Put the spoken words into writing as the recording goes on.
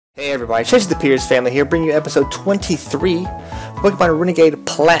Hey everybody, Chase the Pierce family here, bringing you episode 23 Pokemon Renegade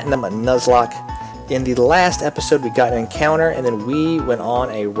Platinum Nuzlocke. In the last episode we got an encounter and then we went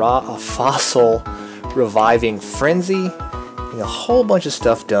on a fossil reviving frenzy, getting a whole bunch of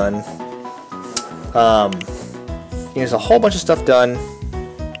stuff done. There's a whole bunch of stuff done,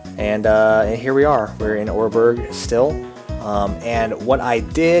 and here we are. We're in Orberg still. And what I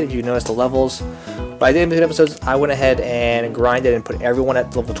did, if you notice the levels, what I did in between episodes, I went ahead and grinded and put everyone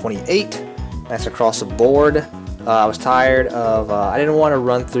at level 28. That's across the board. I was tired of, I didn't want to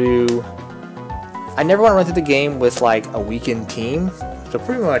run through, I never want to run through the game with like a weakened team. So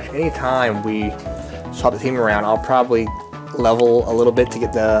pretty much any time we swap the team around, I'll probably level a little bit to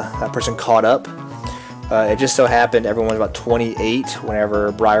get that person caught up. It just so happened everyone was about 28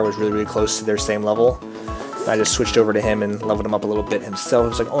 whenever Briar was really close to their same level. I just switched over to him and leveled him up a little bit himself. It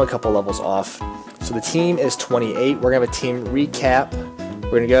was like only a couple levels off. So the team is 28. We're going to have a team recap. We're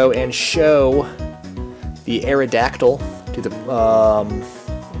going to go and show the Aerodactyl to the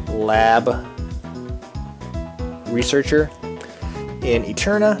lab researcher in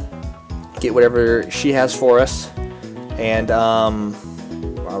Eterna. Get whatever she has for us. And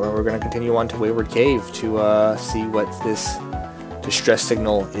we're going to continue on to Wayward Cave to see what this distress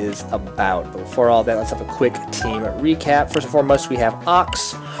signal is about. But before all that, let's have a quick team recap. First and foremost, we have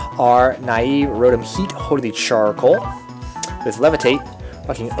Ox, our Naive, Rotom Heat, Holy Charcoal, with Levitate,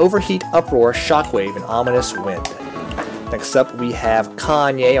 rocking Overheat, Uproar, Shockwave, and Ominous Wind. Next up, we have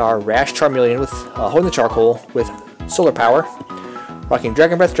Kanye, our Rash Charmeleon, with Holy Charcoal, with Solar Power, rocking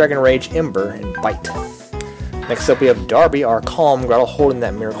Dragon Breath, Dragon Rage, Ember, and Bite. Next up, we have Darby, our Calm Grottle, holding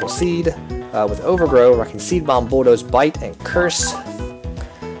that Miracle Seed, with Overgrow, rocking Seed Bomb, Bulldoze, Bite, and Curse.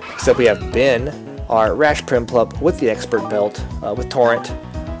 Next up we have Ben, our Rash Primplup with the Expert Belt, with Torrent,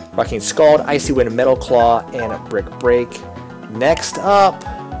 rocking Scald, Icy Wind, Metal Claw, and Brick Break. Next up,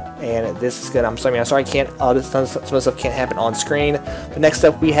 and this is good, I'm sorry, some of the stuff can't happen on screen, but next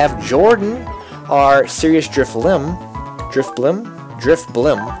up we have Jordan, our Serious Drift Blim,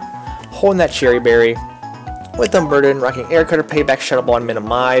 holding that Cherry Berry, with Unburden, rocking Air Cutter, Payback, Shadow Ball, and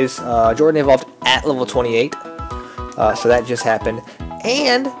Minimize. Jordan evolved at level 28, so that just happened.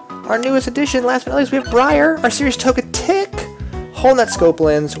 And our newest addition, last but not least, we have Briar, our Serious Togetic, holding that Scope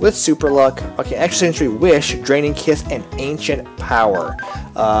Lens with Super Luck, rocking Extra Century Wish, Draining Kiss, and Ancient Power.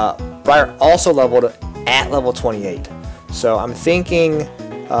 Briar also leveled at level 28, so I'm thinking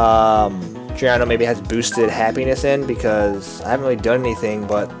Giano maybe has boosted Happiness in because I haven't really done anything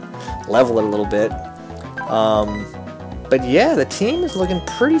but level it a little bit. But yeah, the team is looking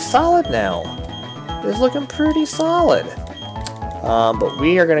pretty solid now. It's looking pretty solid. But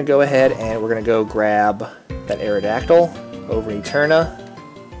we are going to go ahead and we're going to go grab that Aerodactyl over in Eterna.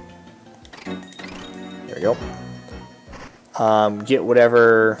 There we go. Get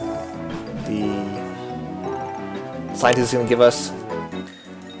whatever the scientist is going to give us.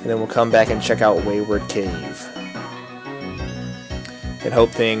 And then we'll come back and check out Wayward Cave. And hope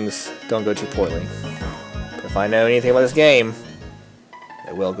things don't go too poorly. If I know anything about this game,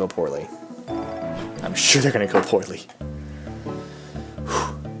 it will go poorly. I'm sure they're going to go poorly.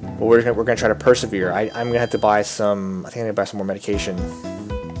 But we're gonna try to persevere. I'm going to have to buy some, I think I'm going to buy some more medication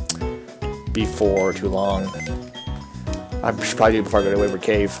before too long. I should probably do it before I go to Wayward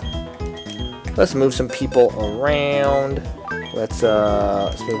Cave. Let's move some people around. Let's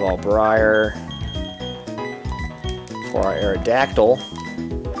move all Briar for our Aerodactyl.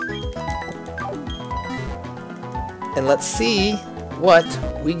 And let's see what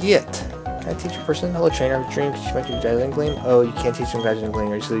we get. Can I teach a person? Hello, trainer. Dream. Can you make your Dazzling Gleam? Oh, you can't teach them Dazzling Gleam,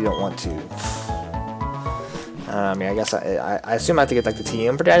 or you really don't want to. I mean, I guess I assume I have to get like the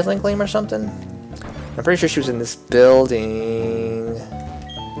TM for Dazzling Gleam or something. I'm pretty sure she was in this building.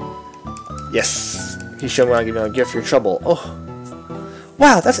 Yes. He showed me I'll give you a gift for your trouble. Oh.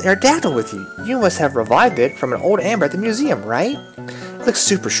 Wow, that's an Aerodactyl with you. You must have revived it from an old amber at the museum, right? It looks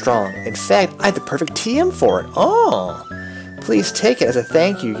super strong. In fact, I have the perfect TM for it. Oh! Please take it as a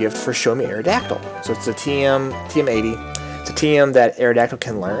thank you gift for showing me Aerodactyl. So it's a TM80. It's a TM that Aerodactyl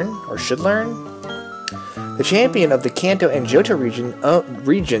can learn, or should learn. The champion of the Kanto and Johto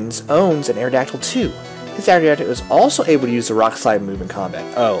regions owns an Aerodactyl too. His Aerodactyl is also able to use the Rock Slide move in combat.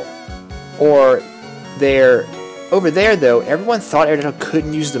 Oh. Or over there though, everyone thought Aerodactyl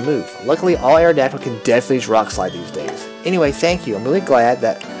couldn't use the move. Luckily, all Aerodactyl can definitely use Rock Slide these days. Anyway, thank you. I'm really glad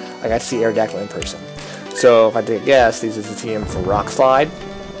that I got to see Aerodactyl in person. So, if I take a guess, this is the TM for Rock Slide.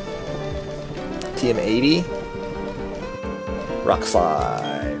 TM80. Rock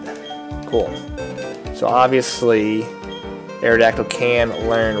Slide. Cool. So, obviously, Aerodactyl can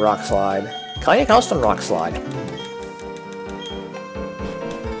learn Rock Slide. Kanye can also learn Rock Slide.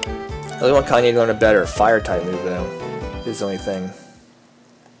 The only one kind of learn a better fire type move though. Is the only thing.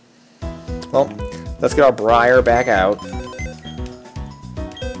 Well, let's get our Briar back out.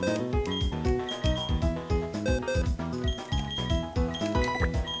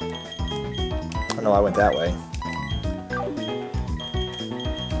 Oh no, I went that way.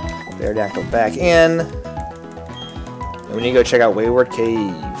 Aerodactyl back in. And we need to go check out Wayward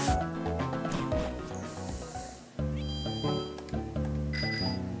Cave.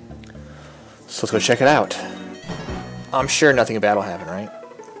 So let's go check it out. I'm sure nothing bad will happen, right?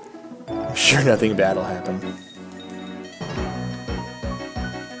 I'm sure nothing bad will happen.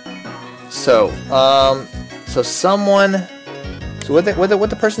 So, someone... So what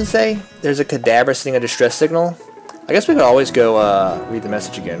the person say? There's a Kadabra sending a distress signal. I guess we could always go read the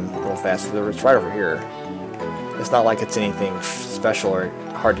message again real fast. It's right over here. It's not like it's anything special or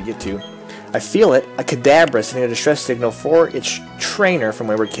hard to get to. I feel it. A Kadabra sending a distress signal for its trainer from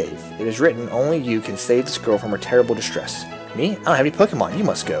Wayward Cave. It is written, only you can save this girl from her terrible distress. Me? I don't have any Pokemon. You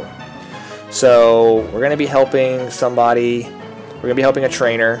must go. So, we're going to be helping somebody. We're going to be helping a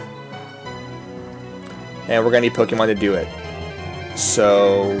trainer. And we're going to need Pokemon to do it.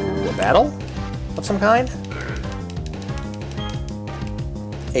 So, a battle of some kind?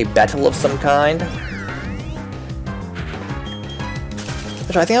 A battle of some kind?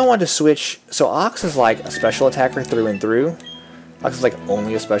 I think I wanted to switch. So Ox is like a special attacker through and through. Ox is like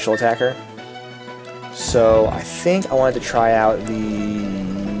only a special attacker. So I think I wanted to try out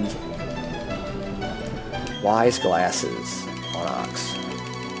the Wise Glasses on Ox.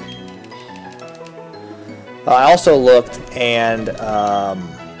 I also looked, and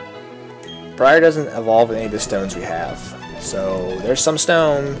Briar doesn't evolve in any of the stones we have. So there's some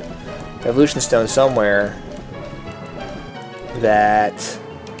stone, evolution stone somewhere, that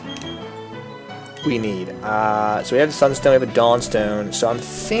we need. So we have the Sunstone, we have a Dawnstone. So I'm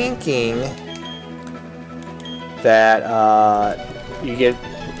thinking that you get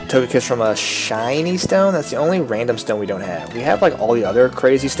Togekiss from a shiny stone. That's the only random stone we don't have. We have like all the other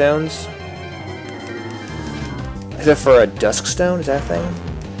crazy stones. Except for a Dusk Stone, is that a thing?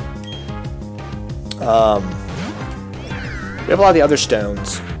 We have a lot of the other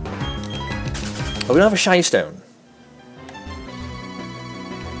stones. But we don't have a shiny stone.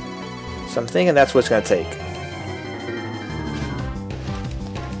 So I'm thinking that's what it's going to take.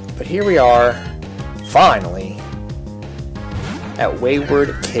 But here we are, finally, at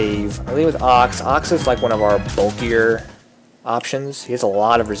Wayward Cave. I'm leaving with Ox. Ox is like one of our bulkier options. He has a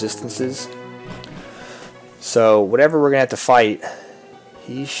lot of resistances. So whatever we're going to have to fight,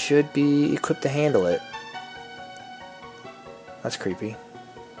 he should be equipped to handle it. That's creepy.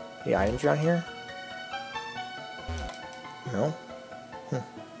 Any items around here? No?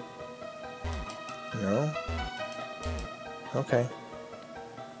 No? Okay.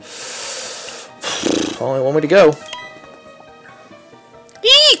 Only one way to go.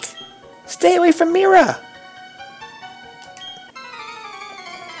 Eek! Stay away from Mira!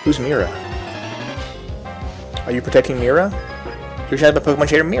 Who's Mira? Are you protecting Mira? You're trying to Pokemon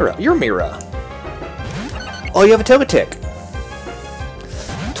trainer Mira. You're Mira. Oh, you have a Togetic.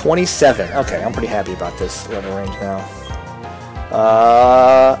 27. Okay, I'm pretty happy about this level range now.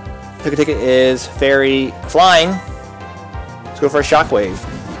 Togetic is Fairy Flying. Let's go for a Shockwave.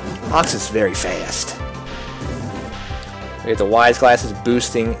 Ox is very fast. We have the Wise Glasses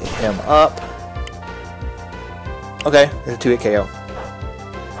boosting him up. Okay, there's a 2-hit KO.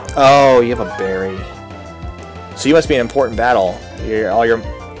 Oh, you have a berry. So you must be an important battle.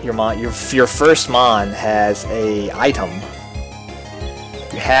 Your first Mon has a item.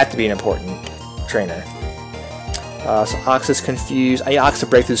 You have to be an important trainer. So Ox is confused. I need Ox to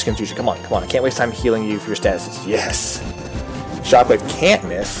break through this confusion. Come on, come on. I can't waste time healing you for your statuses. Yes. Shockwave can't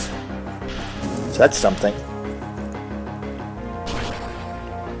miss. So that's something.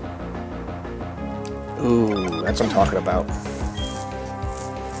 Ooh, that's what I'm talking about.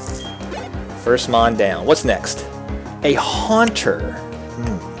 First Mon down. What's next? A Haunter.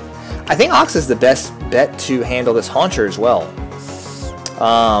 I think Ox is the best bet to handle this Haunter as well.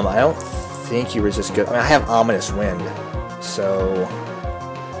 I don't think you resist good. I mean, I have Ominous Wind, so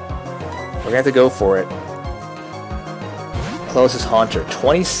we're gonna have to go for it. Closest Haunter,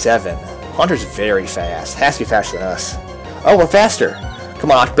 27. Haunter's very fast. Has to be faster than us. Oh, we're faster. Come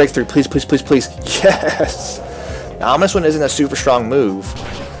on, Ox, breakthrough, please, please, please, please. Yes. Now, Ominous Wind isn't a super strong move.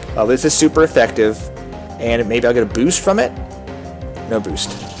 This is super effective, and maybe I'll get a boost from it. No boost.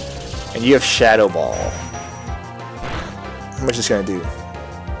 And you have Shadow Ball. How much is this gonna do?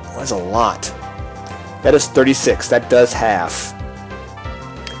 That's a lot. That is 36. That does half.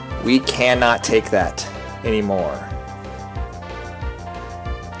 We cannot take that anymore.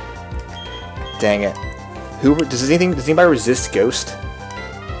 Dang it. Does anybody resist Ghost?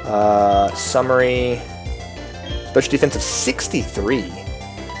 Summary. Special defense of 63.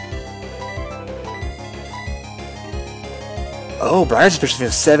 Oh, Briar's special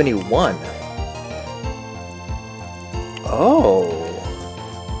defense of 71. Oh.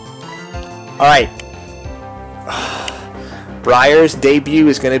 Alright. Briar's debut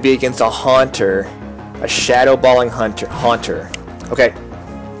is going to be against a Haunter. A Shadow Balling Haunter. Okay.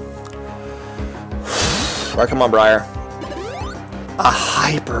 Alright, come on, Briar. A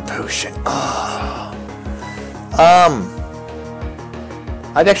Hyper Potion. Oh. I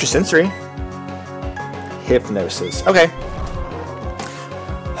have Extrasensory. Hypnosis. Okay.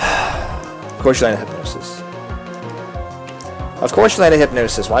 Of course you landed Hypnosis. Of course you landed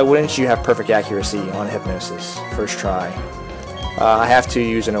Hypnosis. Why wouldn't you have perfect accuracy on Hypnosis? First try. I have to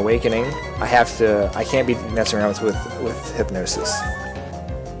use an Awakening. I can't be messing around with Hypnosis.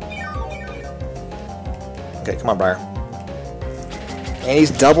 Okay, come on, Briar. And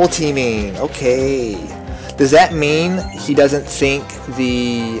he's double teaming. Okay. Does that mean he doesn't think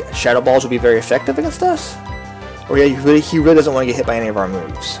the Shadow Balls will be very effective against us? Or he really doesn't want to get hit by any of our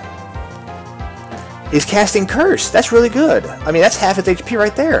moves? He's casting Curse. That's really good. I mean, that's half its HP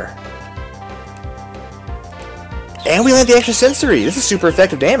right there. And we land the Extrasensory. This is super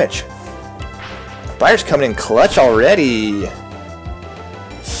effective damage. Briar's coming in clutch already.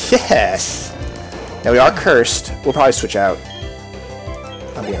 Yes. Now we are cursed. We'll probably switch out.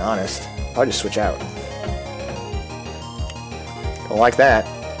 I'm being honest. I'll just switch out. Don't like that.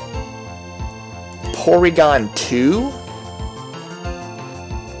 Porygon 2?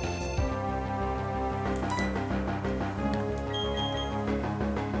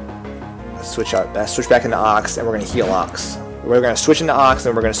 Switch out. Switch back into Ox, and we're going to heal Ox. We're going to switch into Ox,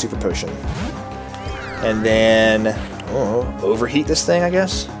 and we're going to Super Potion. And then, overheat this thing, I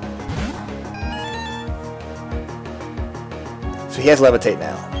guess. So he has Levitate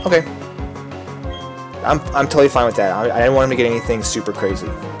now. Okay. I'm totally fine with that. I didn't want him to get anything super crazy.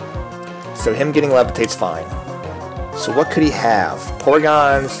 So him getting Levitate's fine. So what could he have?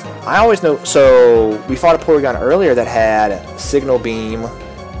 Porygons. I always know. So we fought a Porygon earlier that had Signal Beam.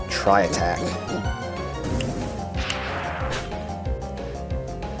 Tri-attack.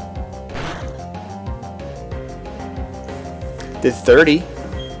 Did 30.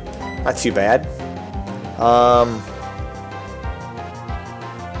 Not too bad.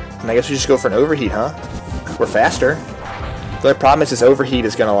 And I guess we just go for an overheat, huh? We're faster. The only problem is this overheat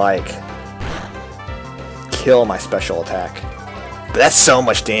is gonna like kill my special attack. But that's so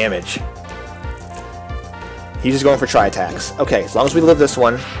much damage. He's just going for tri-attacks. Okay, as long as we live this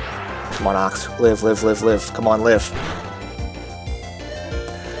one. Come on, Ox. Live, live, live, live. Come on, live.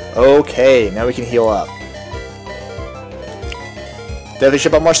 Okay, now we can heal up. Definitely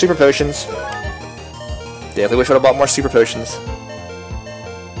should have bought more Super Potions. Definitely wish I would have bought more Super Potions.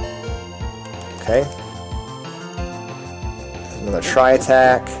 Okay. Another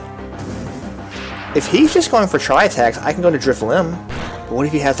tri-attack. If he's just going for tri-attacks, I can go to Drifloon. But what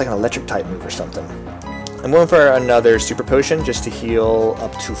if he has like an electric type move or something? I'm going for another Super Potion just to heal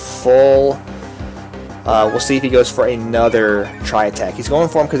up to full. We'll see if he goes for another tri-attack. He's going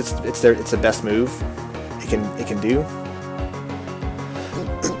for him because it's the best move it can do.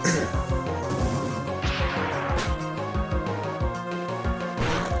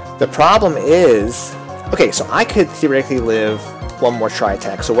 The problem is, okay, so I could theoretically live one more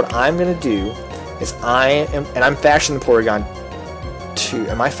tri-attack. So what I'm gonna do is I'm faster than Porygon 2.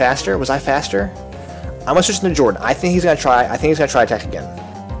 Am I faster? Was I faster? I'm gonna switch into Jordan. I think he's gonna try attack again.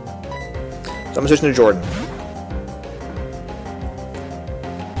 So I'm gonna switch into Jordan.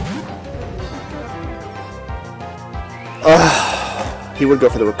 Ugh. He would go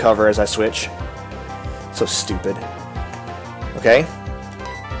for the recover as I switch. So stupid. Okay.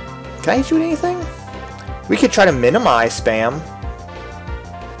 Can I shoot anything? We could try to minimize spam.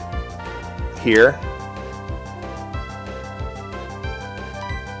 Here.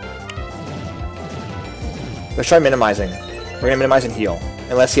 Let's try minimizing. We're gonna minimize and heal.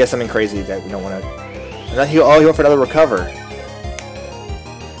 Unless he has something crazy that we don't want to. And then he went for another recover.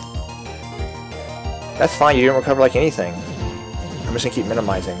 That's fine, you didn't recover like anything. I'm just gonna keep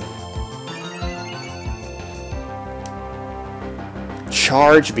minimizing.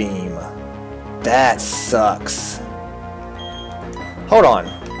 Charge Beam. That sucks. Hold on.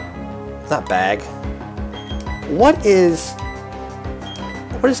 Not bag. What is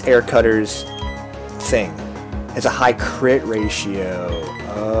Air Cutter's thing? It's a high crit ratio.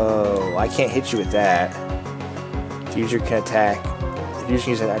 Oh, I can't hit you with that. The user can attack. If the user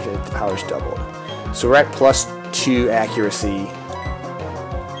uses an action, the power's doubled. So we're at +2 accuracy.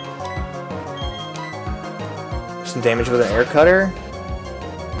 Some damage with an air cutter.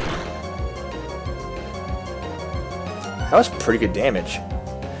 That was pretty good damage.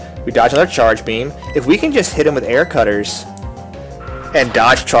 We dodged another charge beam. If we can just hit him with air cutters and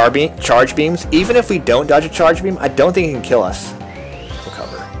dodge charge beams, even if we don't dodge a charge beam, I don't think he can kill us.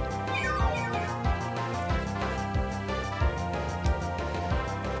 Recover.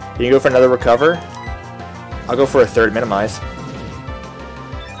 You can go for another recover. I'll go for a third minimize.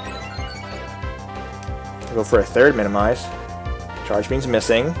 I'll go for a third minimize. Charge beam's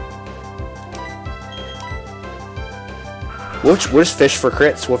missing. We'll just fish for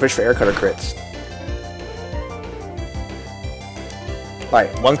crits. We'll fish for air cutter crits.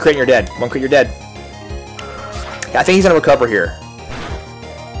 Alright, one crit and you're dead. One crit, you're dead. Yeah, I think he's gonna recover here.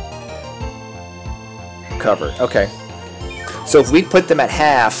 Recover. Okay. So if we put them at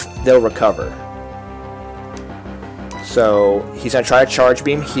half, they'll recover. So he's gonna try to charge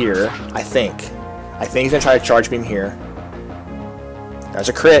beam here, I think. I think he's gonna try to charge beam here. There's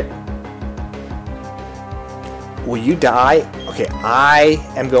a crit. Will you die? Okay, I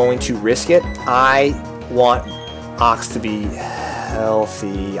am going to risk it. I want Ox to be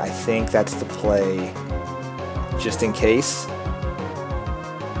healthy. I think that's the play. Just in case.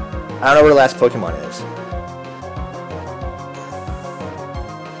 I don't know where the last Pokemon is.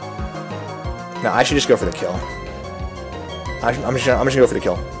 No, I should just go for the kill. I'm just gonna go for the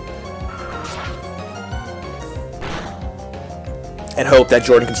kill. And hope that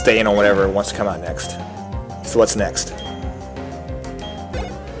Jordan can stay in on whatever wants to come out next. So what's next?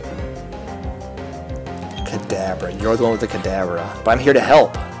 Kadabra. You're the one with the Kadabra. But I'm here to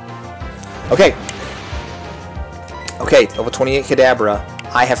help. Okay. Okay, level 28 Kadabra.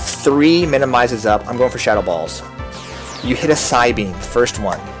 I have 3 minimizes up. I'm going for Shadow Balls. You hit a Psybeam. First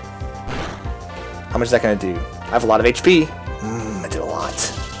one. How much is that going to do? I have a lot of HP. I did a lot.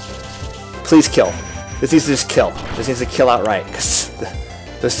 Please kill. This needs to just kill. This needs to kill outright. Because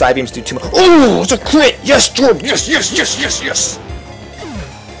those Psybeams do too much. Oh, it's a crit! Yes, Jordan! Yes, yes, yes, yes, yes!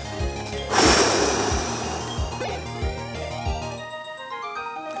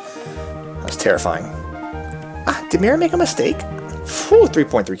 That's terrifying. Ah, did Mira make a mistake? Whew,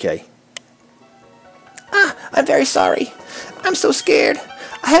 3.3k. Ah, I'm very sorry. I'm so scared.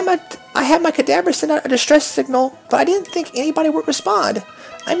 I had my Kadabra send out a distress signal, but I didn't think anybody would respond.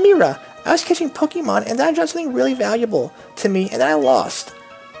 I'm Mira. I was catching Pokemon, and then I dropped something really valuable to me, and then I lost.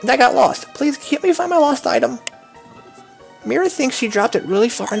 And I got lost. Please help me find my lost item. Mira thinks she dropped it really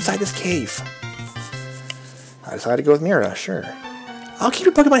far inside this cave. I decided to go with Mira, sure. I'll keep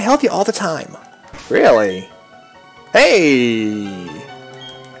your Pokemon healthy all the time. Really? Hey!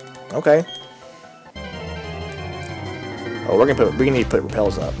 Okay. Oh, we're gonna need to put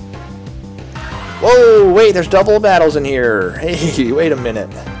repels up. Whoa, wait, there's double battles in here. Hey, wait a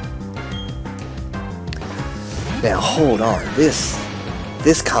minute. Now, hold on. This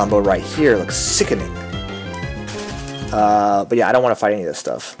combo right here looks sickening. But yeah, I don't want to fight any of this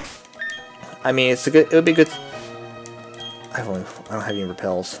stuff. I mean, it would be good. I don't have any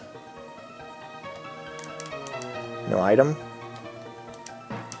repels. No item.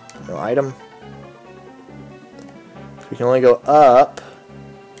 No item. We can only go up.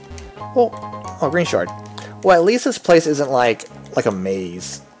 Well, oh, green shard. Well, at least this place isn't like a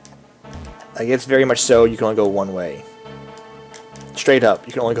maze. Like, it's very much so you can only go one way. Straight up,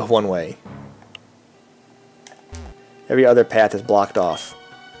 you can only go one way. Every other path is blocked off.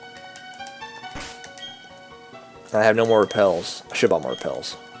 And I have no more repels. I should have bought more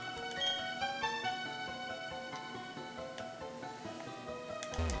repels.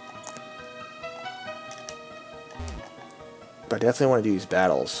 But I definitely want to do these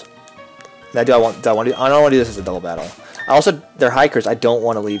battles. Now, I don't want to do this as a double battle. I also, they're hikers. I don't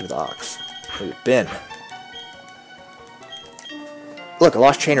want to lead with Ox. Ben. Look, a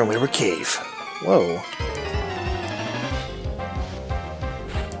lost trainer in Wayward Cave. Whoa.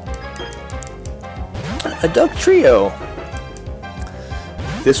 A Duck Trio.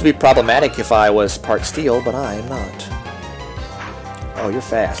 This would be problematic if I was part steel, but I am not. Oh, you're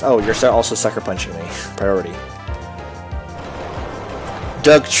fast. Oh, you're also sucker punching me. Priority.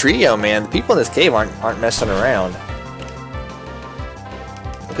 Doug Trio, man. The people in this cave aren't messing around.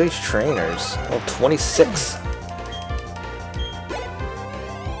 Look at these trainers. Oh, 26.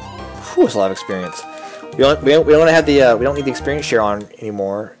 Whew, that's a lot of experience. We don't have the we don't need the experience share on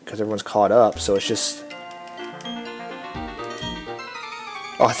anymore because everyone's caught up. So it's just.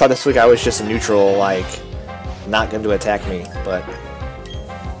 Oh, I thought this guy was just a neutral, like, not going to attack me, but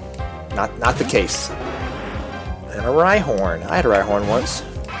not the case. And a Rhyhorn. I had a Rhyhorn once.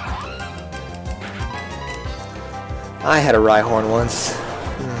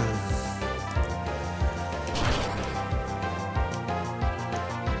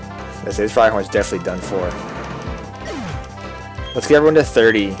 This Rhyhorn's definitely done for. Let's get everyone to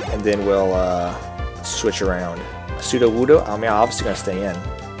 30, and then we'll switch around. Sudowoodo? I mean, I'm obviously going to stay in.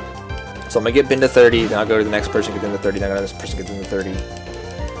 So I'm going to get Ben to 30, then I'll go to the next person, get them to 30, then I'll go to this person, get them to 30.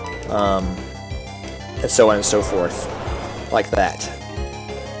 And so on and so forth. Like that.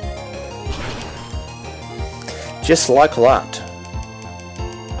 Just like that.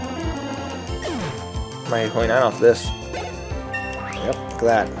 My 29 off this. Yep, look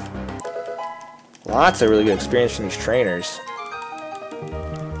at that. Lots of really good experience from these trainers.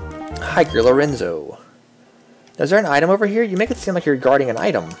 Hiker Lorenzo. Is there an item over here? You make it seem like you're guarding an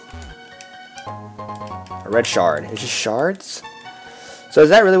item. A red shard. It's just shards? So is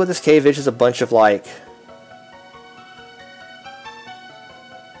that really what this cave is? Just a bunch of like...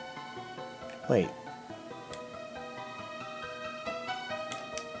 Wait.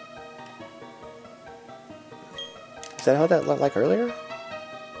 Is that how that looked like earlier?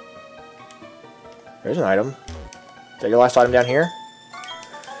 There's an item. Is that your last item down here?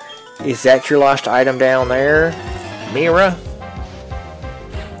 Is that your last item down there? Mira?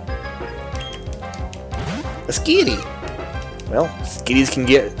 A skitty. Well, skitties can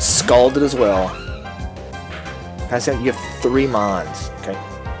get scalded as well. I said you have 3 mons. Okay.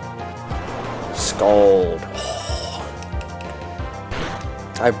 Scald. Oh.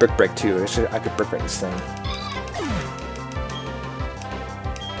 I have Brick Break too. I could Brick Break this thing.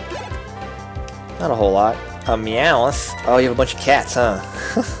 Not a whole lot. A Meowth. Oh, you have a bunch of cats, huh?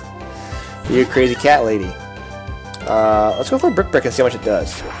 You're a crazy cat lady. Let's go for a Brick Break and see how much it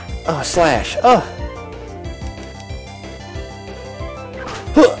does. Oh, slash. Oh!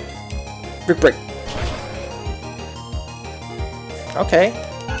 Huh. Brick Break. Okay.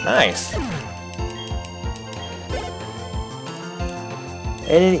 Nice.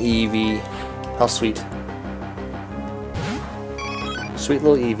 And an Eevee. How sweet. Sweet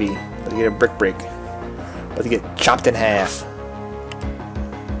little Eevee. But you get a Brick Break. But you get chopped in half.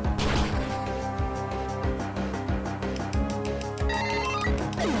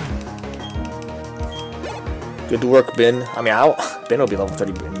 Good work, Ben. I mean, Ben will be level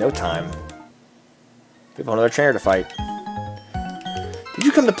 30 in no time. We have another trainer to fight. Did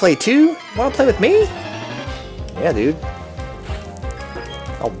you come to play too? Want to play with me? Yeah, dude.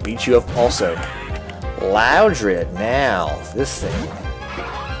 I'll beat you up also. Loudred. Now, this thing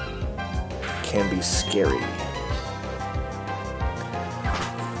can be scary.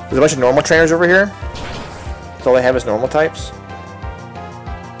 There's a bunch of normal trainers over here. That's all they have is normal types.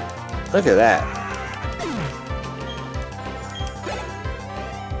 Look at that.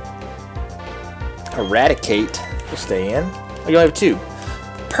 Eradicate will stay in. Oh, you only have 2.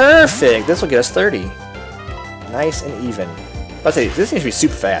 Perfect! This will get us 30. Nice and even. Let's say this seems to be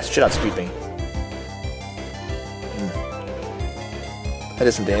super fast. Should outspeed me. That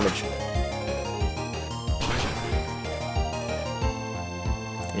did some damage.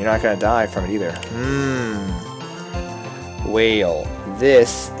 You're not gonna die from it either. Well,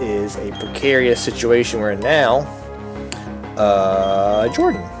 this is a precarious situation we're in now.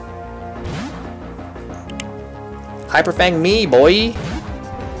 Jordan. Hyperfang me, boy!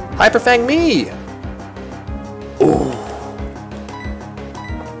 Hyperfang me! Ooh.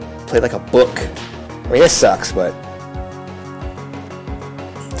 Played like a book. I mean, this sucks, but...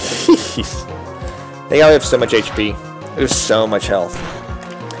 Jeez. They all have so much HP. There's so much health.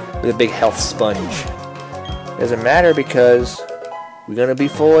 With a big health sponge. Doesn't matter because we're gonna be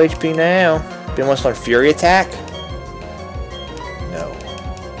full HP now. Ben wants to learn Fury Attack? No.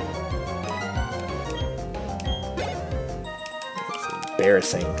 It's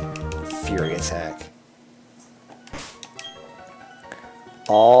embarrassing. Fury Attack.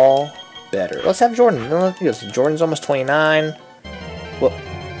 All better. Let's have Jordan. Jordan's almost 29. Well,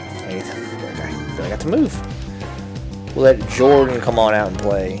 I feel I got to move. We'll let Jordan come on out and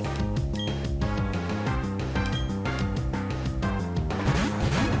play.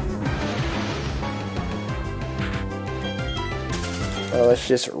 Well, let's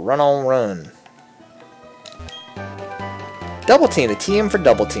just run on run. Double team, the TM for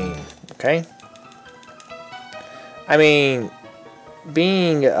double team. Okay. I mean,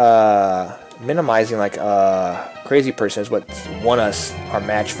 being minimizing like crazy person is what won us our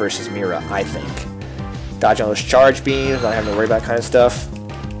match versus Mira, I think. Dodging those charge beams, not having to worry about that kind of stuff.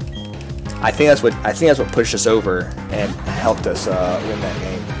 I think that's what pushed us over and helped us win that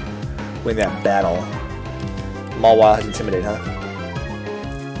game, win that battle. Mawile has Intimidate, huh?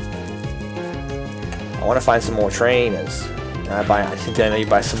 I want to find some more trainers. I think I need to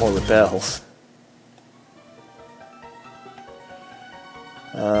buy some more Rebels.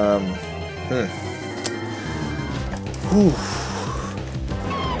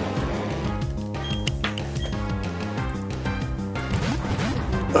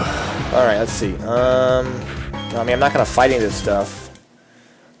 Alright, let's see. I mean, I'm not going to fight any of this stuff.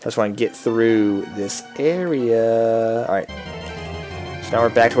 I just want to get through this area. Alright. So now we're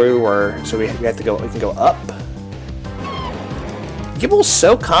back to where we were. So we have to go, we can go up. Gibble's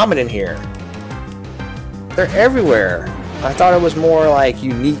so common in here. They're everywhere. I thought it was more like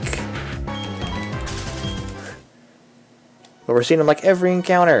unique. But we're seeing them like every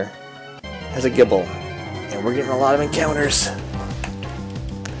encounter has a Gibble. And we're getting a lot of encounters.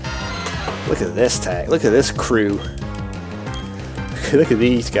 Look at this tag. Look at this crew. Look at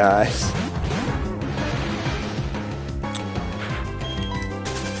these guys.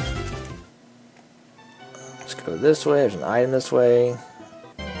 Let's go this way. There's an item this way.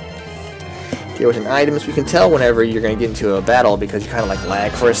 There was an item, so we can tell whenever you're going to get into a battle because you kind of like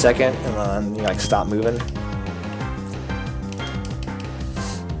lag for a second and then you like stop moving.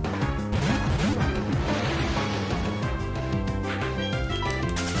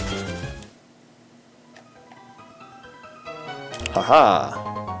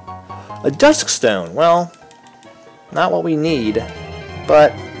 Haha. A dusk stone. Well, not what we need,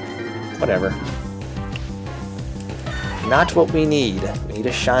 but whatever. Not what we need. We need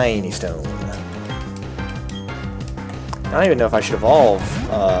a shiny stone. I don't even know if I should evolve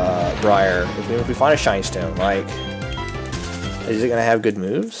Briar. If we find a shiny stone, like, is it gonna have good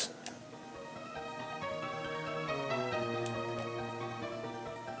moves?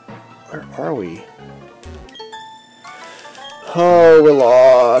 Where are we? Oh, we're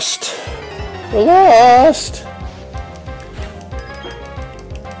lost. We're lost.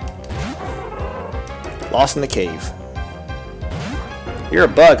 Lost in the cave. You're a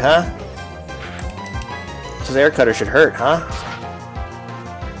bug, huh? This air cutter should hurt, huh?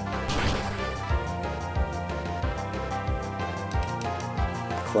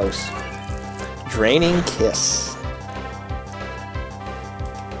 Close. Draining Kiss.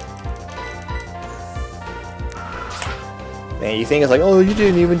 Man, you think it's like, oh, you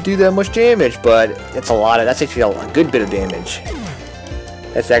didn't even do that much damage, but it's a lot of, that's actually a good bit of damage.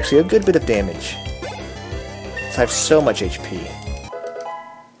 That's actually a good bit of damage. So I have so much HP.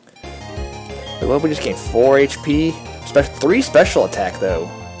 Wait, what, we just gained 4 HP? 3 special attack, though.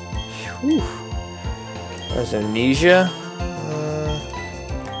 Whew. There's Amnesia.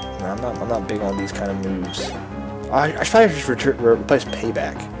 No, I'm not big on these kind of moves. I should probably just replace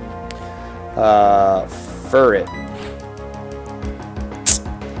Payback. Furret.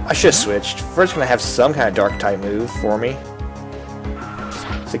 I should have switched. Furret's gonna have some kind of dark type move for me.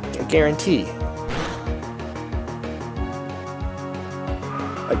 It's a guarantee.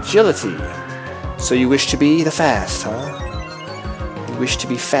 Agility. So you wish to be the fast, huh? You wish to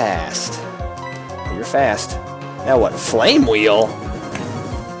be fast. You're fast. Now what? Flame Wheel?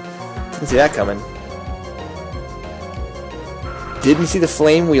 Didn't see that coming. Didn't see the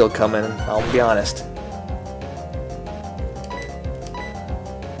Flame Wheel coming, I'll be honest.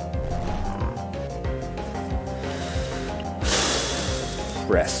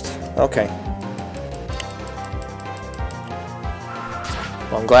 Rest. Okay.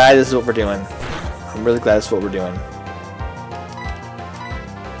 Well, I'm glad this is what we're doing. I'm really glad this is what we're doing.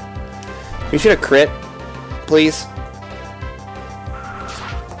 We should have crit, please.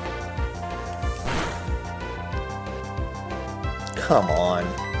 Come on.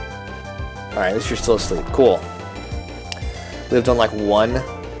 Alright, at least you're still asleep. Cool. Lived on like 1.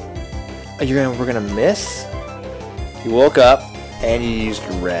 Oh, we're gonna miss? You woke up and you used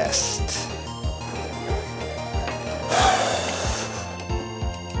rest.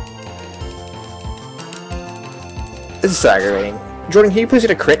 This is aggravating. Jordan, can you please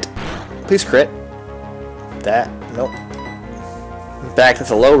get a crit? Please crit. That. Nope. In fact,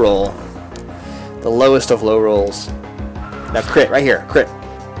 that's a low roll. The lowest of low rolls. Now crit, right here. Crit.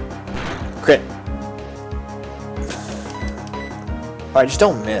 Crit. Alright, just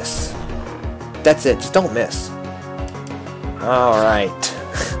don't miss. That's it. Just don't miss. Alright.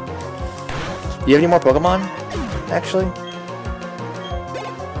 You have any more Pokemon? Actually?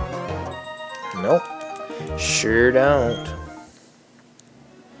 Nope. Sure don't.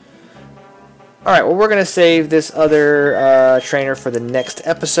 Alright, well, we're going to save this other trainer for the next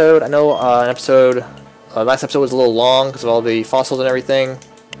episode. I know last episode was a little long because of all the fossils and everything.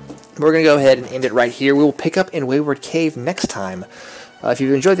 We're going to go ahead and end it right here. We will pick up in Wayward Cave next time. If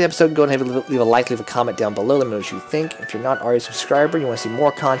you've enjoyed the episode, go ahead and leave a like, leave a comment down below. Let me know what you think. If you're not already a subscriber, you want to see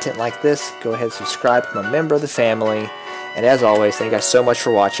more content like this, go ahead and subscribe, become a member of the family. And as always, thank you guys so much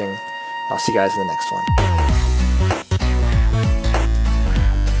for watching. I'll see you guys in the next one.